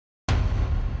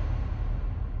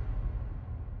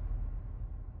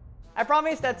I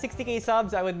promised that 60k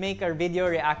subs I would make a video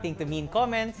reacting to mean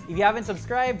comments. If you haven't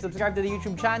subscribed, subscribe to the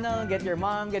YouTube channel. Get your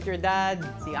mom, get your dad,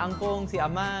 si Angkong, si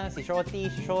Ama, si Shoti,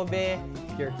 si Shobe,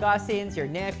 your cousins, your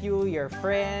nephew, your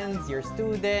friends, your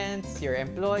students, your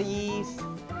employees.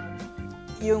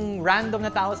 Yung random na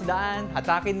tao sa daan,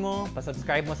 hatakin mo,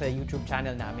 pa-subscribe mo sa YouTube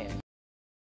channel namin.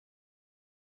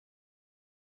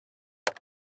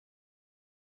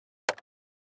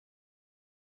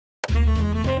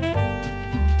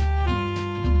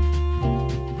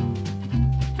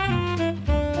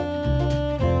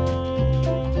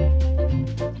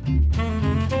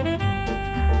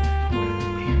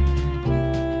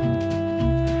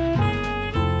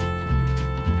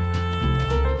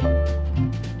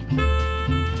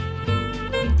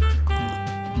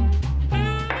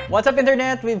 What's up,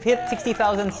 Internet? We've hit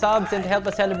 60,000 subs, and to help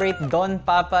us celebrate, Don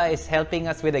Papa is helping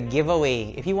us with a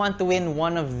giveaway. If you want to win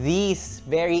one of these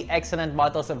very excellent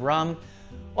bottles of rum,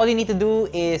 all you need to do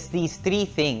is these three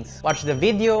things. Watch the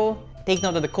video, take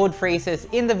note of the code phrases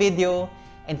in the video,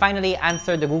 and finally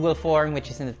answer the Google form,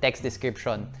 which is in the text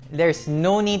description. There's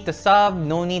no need to sub,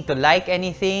 no need to like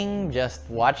anything, just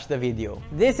watch the video.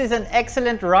 This is an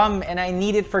excellent rum and I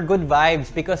need it for good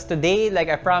vibes because today, like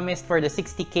I promised for the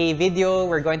 60k video,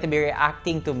 we're going to be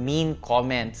reacting to mean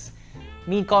comments.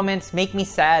 Mean comments make me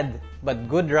sad, but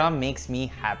good rum makes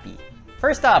me happy.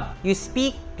 First up, you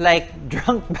speak like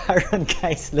drunk Baron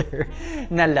Geisler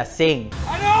na lasing.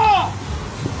 Ano?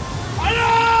 Ano?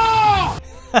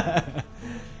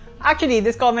 Actually,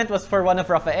 this comment was for one of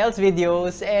Rafael's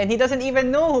videos and he doesn't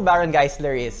even know who Baron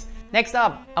Geisler is. Next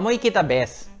up, amoy kita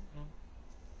bes.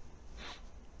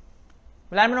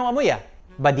 Wala naman ng amoy ah.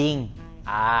 Bading.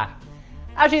 Ah.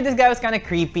 Actually, this guy was kind of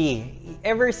creepy.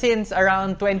 Ever since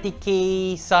around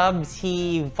 20k subs,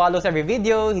 he follows every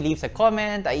video, he leaves a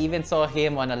comment. I even saw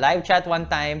him on a live chat one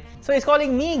time. So he's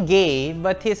calling me gay,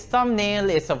 but his thumbnail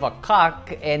is of a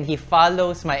cock and he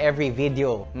follows my every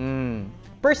video.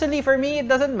 Personally, for me, it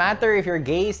doesn't matter if you're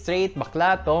gay, straight,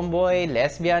 bakla, tomboy,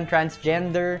 lesbian,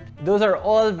 transgender. Those are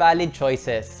all valid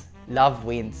choices. Love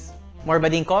wins. More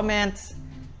bading comments.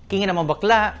 Kingin na mo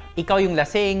bakla, ikaw yung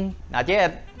lasing. Not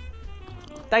yet.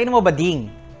 Tayo na mo bading.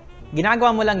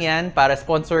 Ginagawa mo lang yan para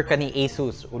sponsor ka ni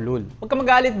ASUS, ulul. Huwag ka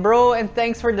magalit, bro, and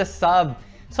thanks for the sub.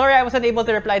 Sorry I wasn't able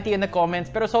to reply to you in the comments,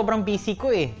 pero sobrang busy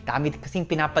ko eh. Dami kasing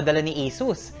pinapadala ni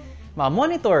ASUS. Mga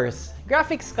monitors,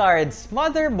 graphics cards,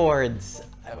 motherboards,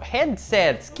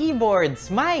 headsets, keyboards,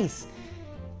 mice,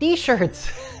 t-shirts.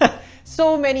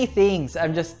 So many things.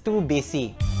 I'm just too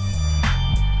busy.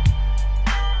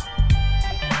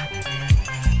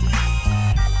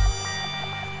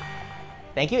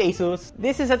 Thank you, ASUS.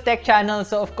 This is a tech channel,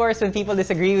 so of course when people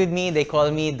disagree with me, they call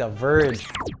me The Verge.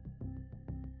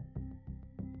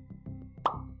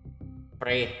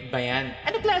 Pre, ba yan?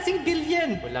 Ano klaseng bill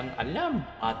yan? Walang alam.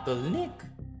 Bottleneck.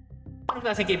 Ano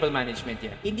klaseng cable management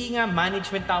yan? Hindi nga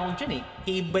management tawag dyan eh.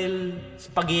 Cable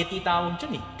spaghetti tawag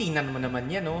dyan eh. Tingnan mo naman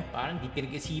yan, no? Parang di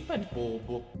pinag-isipan.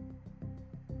 Bobo.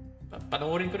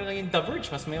 Panoorin ko na lang yung The Verge.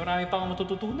 Mas may marami pa akong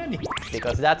matututunan eh.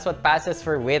 Because that's what passes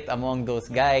for wit among those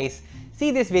guys.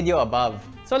 See this video above.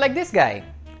 So like this guy.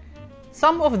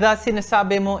 Some of the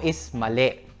sinasabi mo is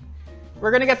mali.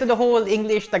 We're gonna get to the whole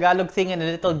English-Tagalog thing in a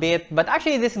little bit, but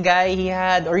actually this guy, he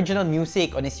had original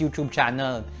music on his YouTube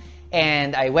channel.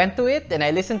 And I went to it, and I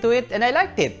listened to it, and I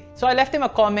liked it. So I left him a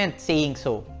comment saying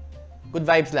so. Good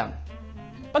vibes lang.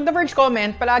 Pag The Verge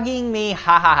comment, palaging may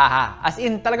ha ha ha ha. As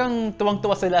in, talagang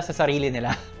tuwang-tuwa sila sa sarili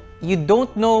nila. You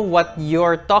don't know what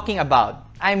you're talking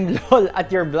about. I'm lol at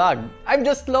your blog. I'm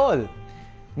just lol.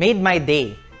 Made my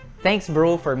day. Thanks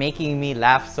bro for making me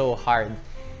laugh so hard.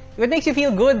 If it makes you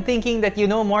feel good thinking that you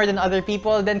know more than other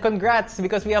people, then congrats,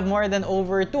 because we have more than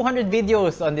over 200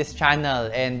 videos on this channel.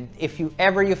 And if you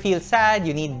feel sad,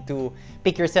 you need to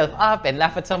pick yourself up and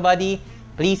laugh at somebody,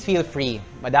 please feel free.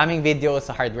 Madaming videos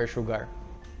sa Hardware Sugar.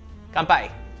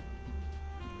 Kampai!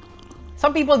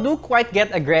 Some people do quite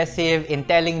get aggressive in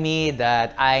telling me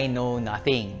that I know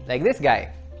nothing. Like this guy.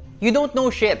 You don't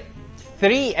know shit.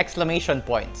 3 exclamation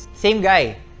points. Same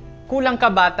guy. Kulang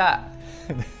ka bata.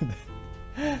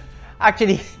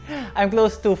 Actually, I'm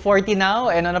close to 40 now,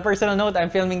 and on a personal note, I'm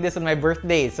filming this on my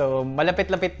birthday. So,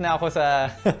 malapit-lapit na ako sa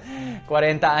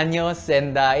 40 anyos,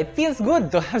 and it feels good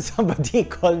to have somebody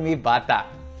call me bata.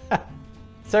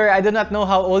 Sir, I do not know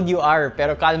how old you are,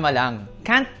 pero kalma lang.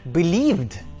 Can't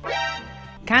believed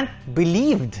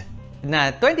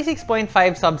na 26.5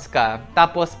 subs ka,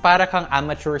 tapos para kang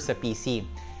amateur sa PC.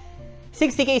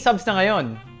 60k subs na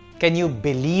ngayon. Can you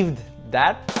believe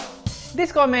that?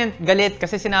 This comment, galit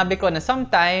kasi sinabi ko na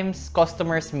sometimes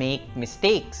customers make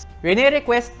mistakes.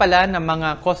 Rene-request pala ng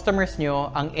mga customers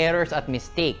nyo ang errors at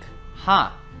mistake.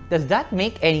 Huh, does that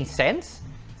make any sense?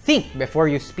 Think before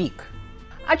you speak.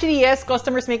 Actually, yes,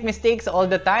 customers make mistakes all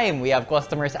the time. We have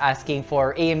customers asking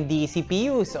for AMD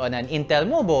CPUs on an Intel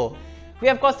Mobo. We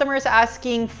have customers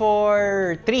asking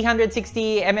for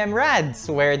 360mm RADs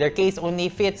where their case only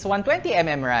fits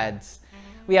 120mm RADs.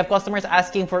 We have customers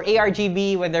asking for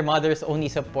ARGB when their mothers only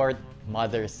support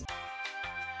motherboards.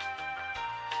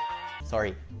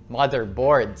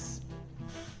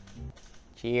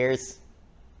 Cheers.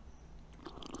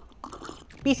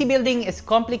 PC building is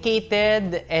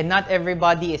complicated and not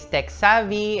everybody is tech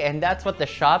savvy, and that's what the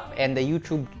shop and the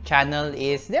YouTube channel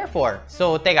is there for.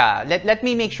 So, teka, let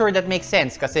me make sure that makes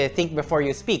sense kasi think before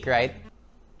you speak, right?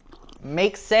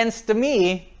 Makes sense to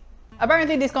me.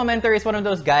 Apparently, this commenter is one of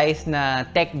those guys na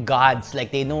tech gods,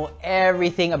 like they know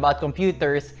everything about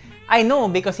computers. I know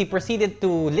because he proceeded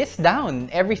to list down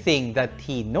everything that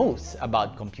he knows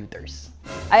about computers.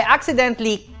 I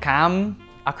accidentally cam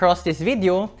across this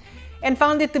video and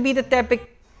found it to be the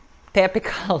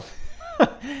typical.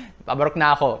 Pabarok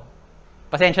na ako.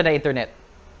 Pasensya na internet.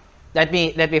 Let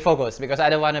me focus because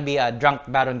I don't want to be a drunk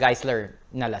Baron Geisler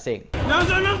na lasing.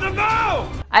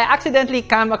 I accidentally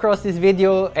came across this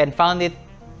video and found it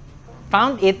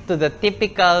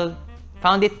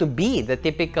to be the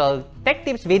typical tech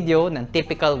tips video ng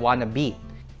typical wannabe.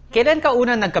 Kailan ka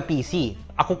una nagka-PC?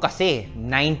 Ako kasi,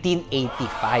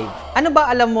 1985. Ano ba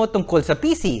alam mo tungkol sa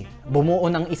PC? Bumuo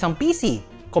ng isang PC?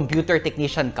 Computer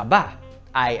technician ka ba?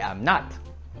 I am not.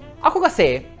 Ako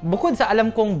kasi, bukod sa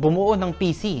alam kong bumuo ng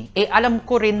PC, alam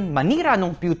ko rin manira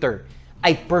ng computer.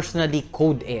 I personally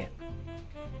code it.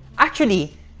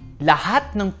 Actually,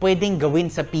 lahat ng pwedeng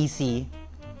gawin sa PC,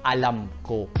 alam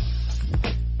ko.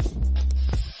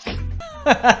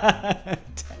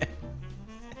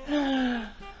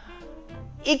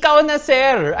 Ikaw na,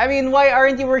 sir! I mean, why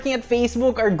aren't you working at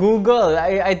Facebook or Google?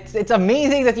 It's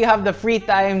amazing that you have the free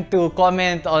time to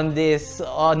comment on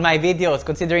my videos,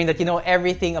 considering that you know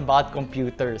everything about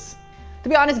computers. To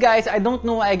be honest, guys, I don't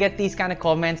know why I get these kind of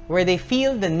comments where they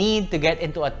feel the need to get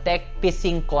into a tech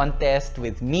pissing contest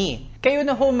with me. Kayo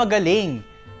na ho magaling.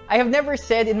 I have never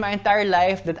said in my entire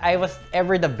life that I was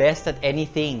ever the best at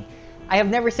anything. I have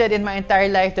never said in my entire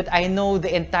life that I know the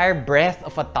entire breadth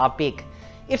of a topic.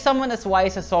 If someone as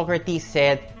wise as Socrates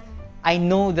said, I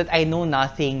know that I know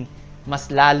nothing,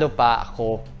 mas lalo pa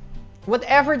ako.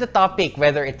 Whatever the topic,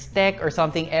 whether it's tech or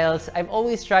something else, I've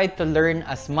always tried to learn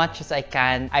as much as I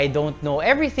can. I don't know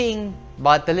everything,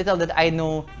 but the little that I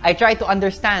know, I try to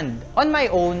understand on my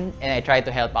own and I try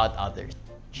to help out others.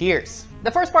 Cheers!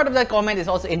 The first part of that comment is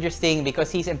also interesting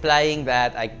because he's implying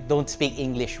that I don't speak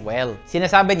English well.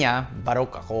 Sinasabi niya,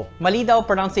 barok ako. Mali daw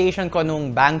pronunciation ko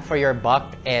nung bang for your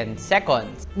buck and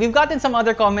seconds. We've gotten some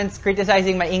other comments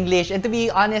criticizing my English, and to be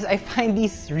honest, I find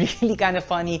these really kind of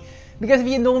funny because if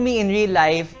you know me in real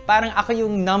life, parang ako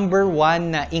yung #1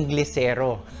 na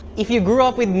Inglesero. If you grew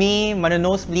up with me,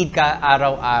 mano-nosebleed ka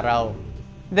araw-araw.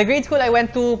 The grade school I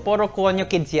went to, puro konyo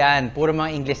kids yan, puro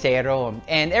mga Inglesero.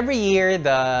 And every year,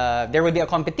 there would be a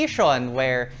competition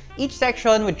where each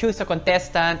section would choose a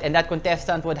contestant, and that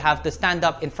contestant would have to stand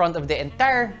up in front of the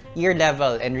entire year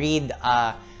level and read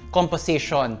a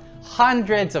composition.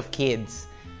 Hundreds of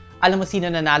kids. Alam mo sino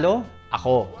nanalo?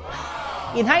 Ako.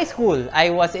 In high school,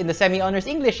 I was in the semi-honors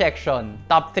English section,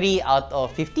 top 3 out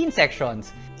of 15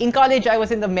 sections. In college, I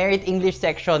was in the merit English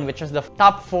section, which was the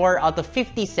top 4 out of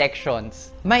 50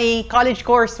 sections. My college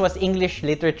course was English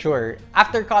literature.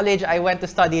 After college, I went to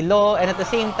study law, and at the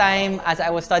same time as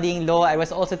I was studying law, I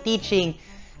was also teaching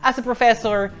as a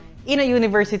professor in a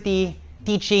university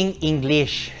teaching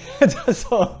English.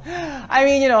 So, I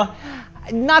mean, you know,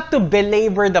 not to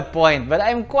belabor the point, but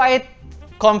I'm quite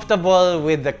comfortable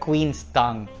with the Queen's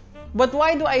tongue. But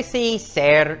why do I say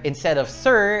sir instead of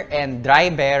sir and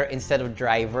driver instead of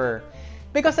driver?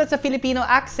 Because that's a Filipino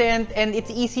accent and it's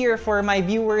easier for my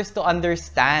viewers to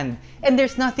understand. And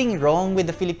there's nothing wrong with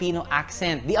the Filipino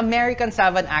accent. The Americans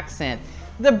have an accent.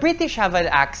 The British have an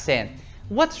accent.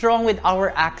 What's wrong with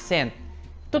our accent?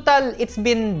 Total, it's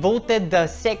been voted the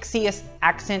sexiest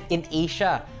accent in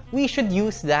Asia. We should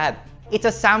use that. It's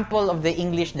a sample of the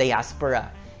English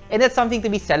diaspora. And that's something to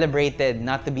be celebrated,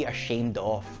 not to be ashamed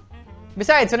of.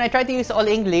 Besides, when I try to use all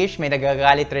English, may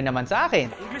nagagalit rin naman sa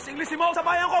akin. English mo,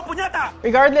 sabayan ko, punyata!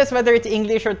 Regardless whether it's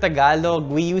English or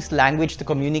Tagalog, we use language to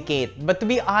communicate. But to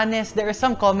be honest, there are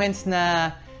some comments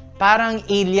na parang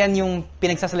alien yung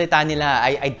pinagsasalita nila.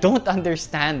 I don't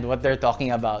understand what they're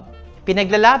talking about.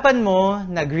 Pinaglalaban mo,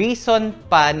 nag-reason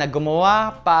pa na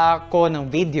gumawa pa ako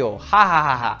ng video. Ha ha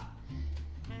ha ha.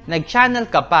 Nag-channel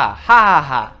ka pa. Ha ha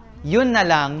ha. Yun na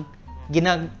lang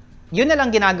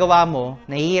ginagawa mo,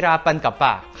 nahihirapan ka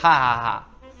pa. Ha ha ha.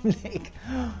 Like,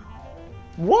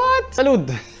 what? Salud!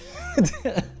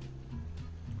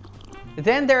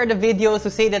 Then there are the videos who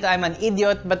say that I'm an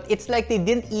idiot, but it's like they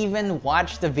didn't even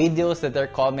watch the videos that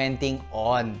they're commenting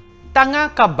on.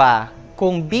 Tanga ka ba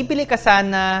kung bibili ka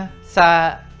sana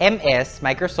sa MS,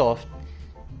 Microsoft,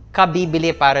 ka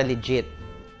bibili para legit?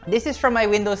 This is from my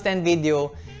Windows 10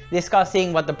 video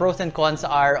discussing what the pros and cons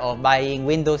are of buying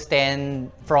Windows 10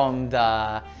 from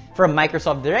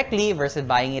Microsoft directly versus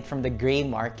buying it from the gray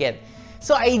market.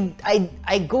 So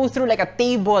I go through like a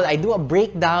table, I do a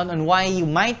breakdown on why you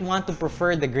might want to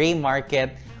prefer the gray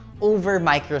market over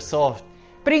Microsoft.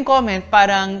 Pero in comment,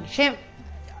 parang,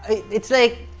 it's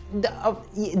like,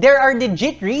 there are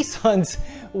legit reasons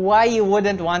why you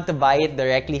wouldn't want to buy it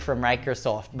directly from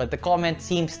Microsoft. But the comment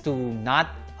seems to not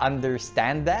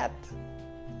understand that.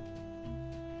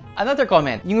 Another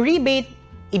comment, yung rebate,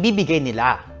 ibibigay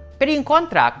nila. Pero yung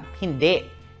contract, hindi.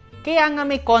 Kaya nga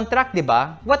may contract, di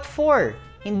ba? What for?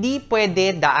 Hindi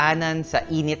pwede daanan sa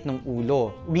init ng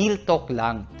ulo. Real talk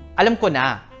lang. Alam ko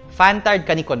na, fantard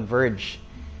ka ni Converge.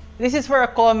 This is for a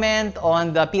comment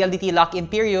on the PLDT lock-in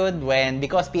period when,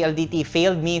 because PLDT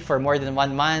failed me for more than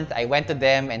 1 month, I went to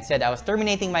them and said I was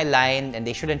terminating my line and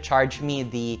they shouldn't charge me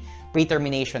the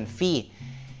pre-termination fee.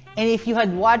 And if you had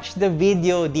watched the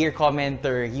video, dear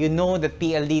commenter, you know that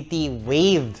PLDT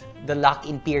waived the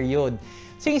lock-in period.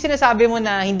 So yung sinasabi mo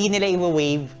na hindi nila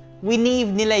i-waive, winave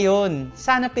nila yon.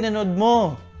 Sana pinanood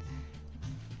mo.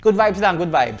 Good vibes lang,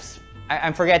 good vibes.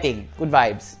 I'm forgetting. Good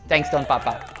vibes. Thanks, Don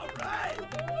Papa.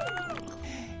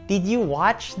 Did you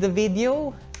watch the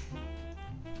video?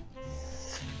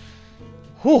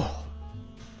 Whew.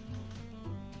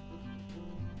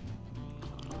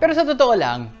 Pero sa totoo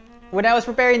lang, when I was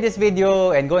preparing this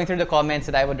video and going through the comments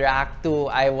that I would react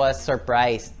to, I was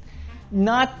surprised.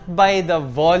 Not by the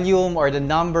volume or the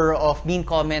number of mean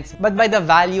comments, but by the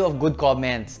value of good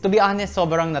comments. To be honest,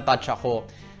 sobrang na-touch ako.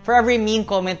 For every mean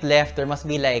comment left, there must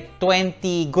be like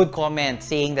 20 good comments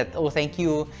saying that, oh, thank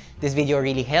you, this video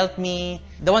really helped me.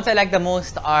 The ones I like the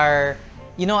most are,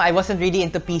 you know, I wasn't really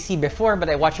into PC before, but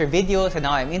I watch your videos and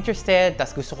now I'm interested.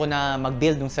 Tas gusto ko na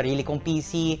mag-build ng sarili kong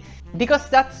PC. Because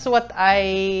that's what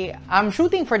I'm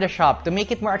shooting for the shop, to make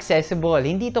it more accessible.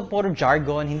 Hindi ito puro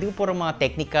jargon, hindi puro mga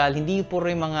technical, hindi puro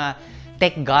yung mga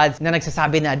tech gods na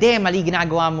nagsasabi na, de, mali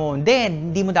ginagawa mo, de,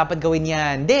 hindi mo dapat gawin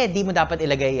yan, de, di mo dapat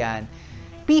ilagay yan.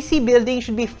 PC building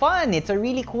should be fun. It's a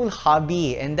really cool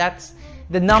hobby, and that's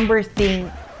the number thing.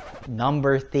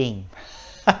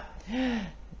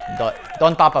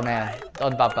 Don't papa, man.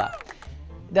 Don't papa.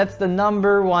 That's the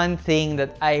number one thing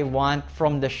that I want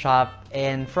from the shop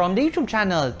and from the YouTube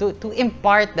channel, to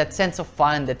impart that sense of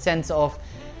fun, that sense of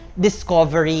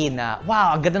discovery na,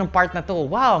 wow, ang ganda ng part na to,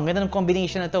 wow, ang ganda ng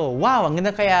combination na to, wow, ang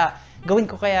ganda kaya, gawin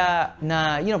ko kaya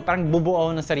na, you know, parang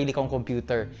bubuo ng sarili kong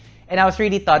computer. And I was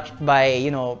really touched by,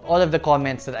 you know, all of the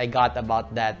comments that I got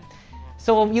about that.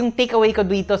 So, yung takeaway ko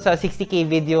dito sa 60K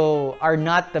video are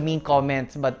not the mean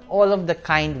comments, but all of the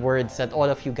kind words that all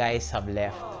of you guys have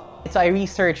left. So I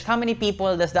researched how many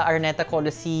people does the Araneta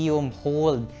Coliseum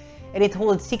hold, and it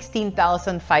holds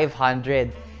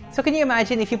 16,500. So can you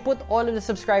imagine if you put all of the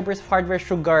subscribers of Hardware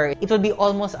Sugar, it will be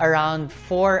almost around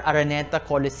 4 Araneta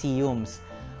Coliseums.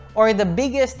 Or the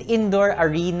biggest indoor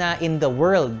arena in the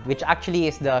world, which actually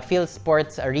is the Phil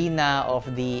Sports Arena of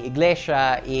the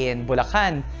Iglesia in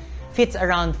Bulacan, fits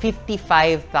around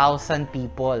 55,000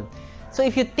 people. So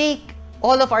if you take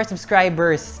all of our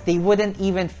subscribers, they wouldn't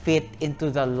even fit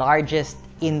into the largest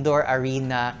indoor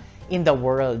arena in the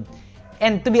world.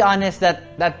 And to be honest,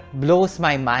 that blows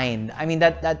my mind. I mean,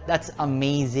 that's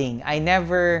amazing. I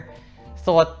never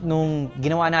thought nung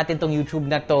ginawa natin tong YouTube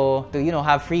na to, you know,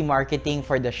 have free marketing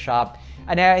for the shop.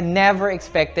 And I never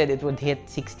expected it would hit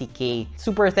 60K.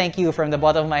 Super thank you from the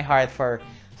bottom of my heart for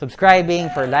subscribing,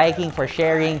 for liking, for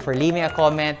sharing, for leaving a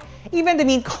comment. Even the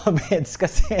mean comments,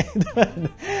 kasi,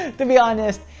 to be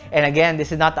honest, and again,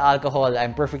 this is not the alcohol,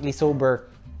 I'm perfectly sober.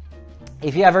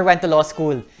 If you ever went to law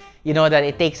school, you know that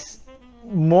it takes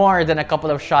more than a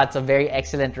couple of shots of very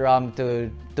excellent rum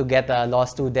to get a law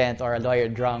student or a lawyer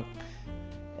drunk.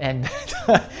 And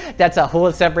that's a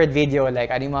whole separate video,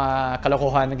 like ano yung mga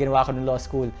kalokohan na ginawa ko ng law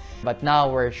school. But now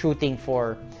we're shooting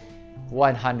for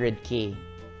 100K.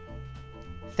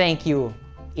 Thank you,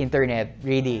 internet,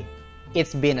 really.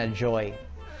 It's been a joy.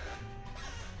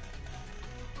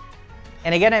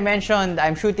 And again, I mentioned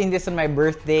I'm shooting this on my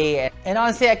birthday. And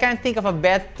honestly, I can't think of a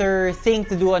better thing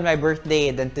to do on my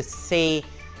birthday than to say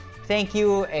thank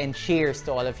you and cheers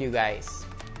to all of you guys.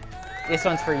 This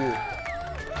one's for you.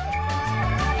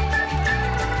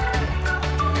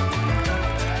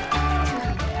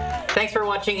 Thanks for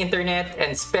watching, Internet,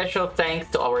 and special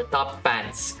thanks to our top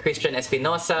fans, Christian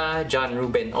Espinosa, John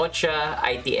Ruben Ocha,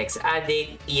 ITX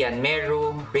Addict, Ian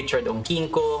Meru, Richard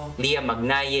Ongkinko, Leah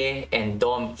Magnaye, and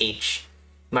Dom H.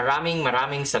 Maraming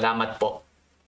salamat po.